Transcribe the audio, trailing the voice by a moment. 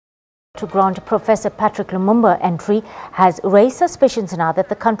To grant Professor Patrick Lumumba entry has raised suspicions now that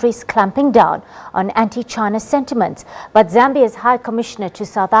the country is clamping down on anti-China sentiments. But Zambia's High Commissioner to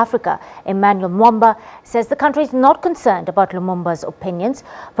South Africa, Emmanuel Mwamba, says the country is not concerned about Lumumba's opinions.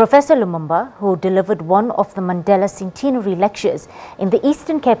 Professor Lumumba, who delivered one of the Mandela Centenary Lectures in the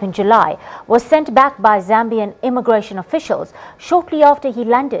Eastern Cape in July, was sent back by Zambian immigration officials shortly after he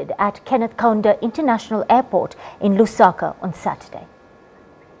landed at Kenneth Kaunda International Airport in Lusaka on Saturday.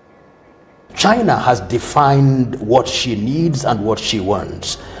 China has defined what she needs and what she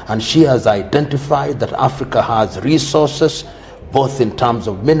wants, and she has identified that Africa has resources both in terms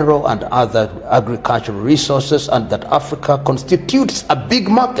of mineral and other agricultural resources, and that Africa constitutes a big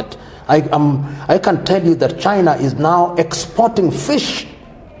market. I can tell you that China is now exporting fish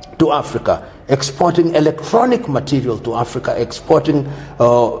to Africa, exporting electronic material to Africa, exporting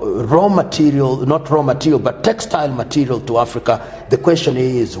raw material, not raw material, but textile material to Africa. The question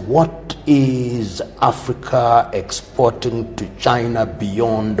is, what is Africa exporting to China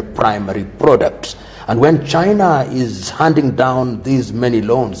beyond primary products? And when China is handing down these many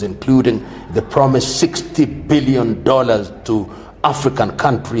loans, including the promised $60 billion to African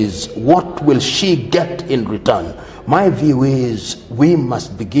countries, what will she get in return? My view is we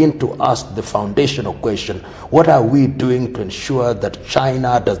must begin to ask the foundational question: what are we doing to ensure that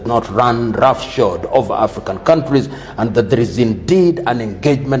China does not run roughshod over African countries, and that there is indeed an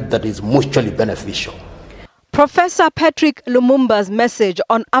engagement that is mutually beneficial? Professor Patrick Lumumba's message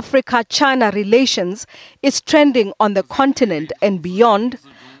on Africa-China relations is trending on the continent and beyond,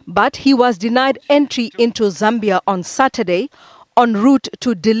 but he was denied entry into Zambia on Saturday en route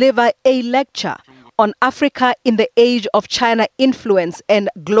to deliver a lecture on Africa in the age of China influence and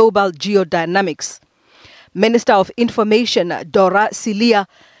global geodynamics. Minister of Information Dora Silia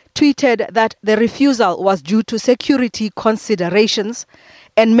tweeted that the refusal was due to security considerations,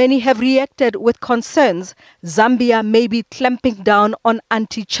 and many have reacted with concerns Zambia may be clamping down on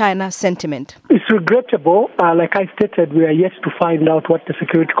anti-China sentiment. It's regrettable. Like I stated, we are yet to find out what the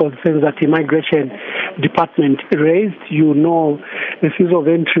security concerns that the Immigration Department raised. You know, refusal of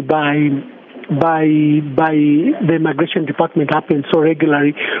entry by the Immigration Department happens so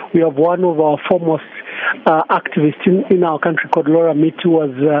regularly. We have one of our foremost activists in our country called Laura Meet, who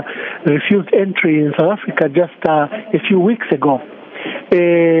was refused entry in South Africa just a few weeks ago.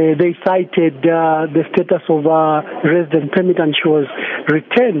 They cited the status of resident permit, and she was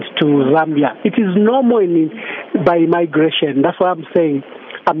returned to Zambia. It is normal by immigration. That's why I'm saying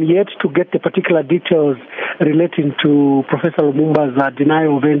I'm yet to get the particular details relating to Professor Lumumba's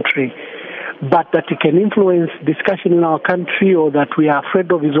denial of entry. But that it can influence discussion in our country, or that we are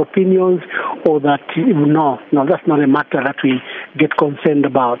afraid of his opinions, or that, no, that's not a matter that we get concerned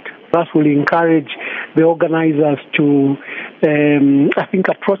about. That will encourage the organizers to, I think,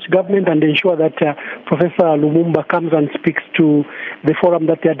 approach government and ensure that Professor Lumumba comes and speaks to the forum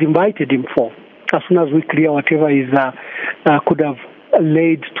that they had invited him for, as soon as we clear whatever is could have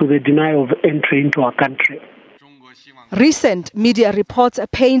led to the denial of entry into our country. Recent media reports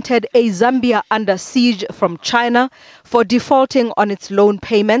painted a Zambia under siege from China for defaulting on its loan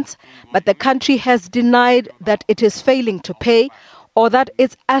payments, but the country has denied that it is failing to pay or that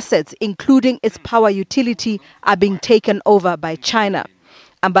its assets, including its power utility, are being taken over by China.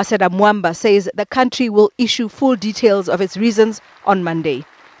 Ambassador Mwamba says the country will issue full details of its reasons on Monday.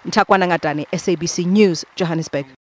 Ntakwana Ngatani, SABC News, Johannesburg.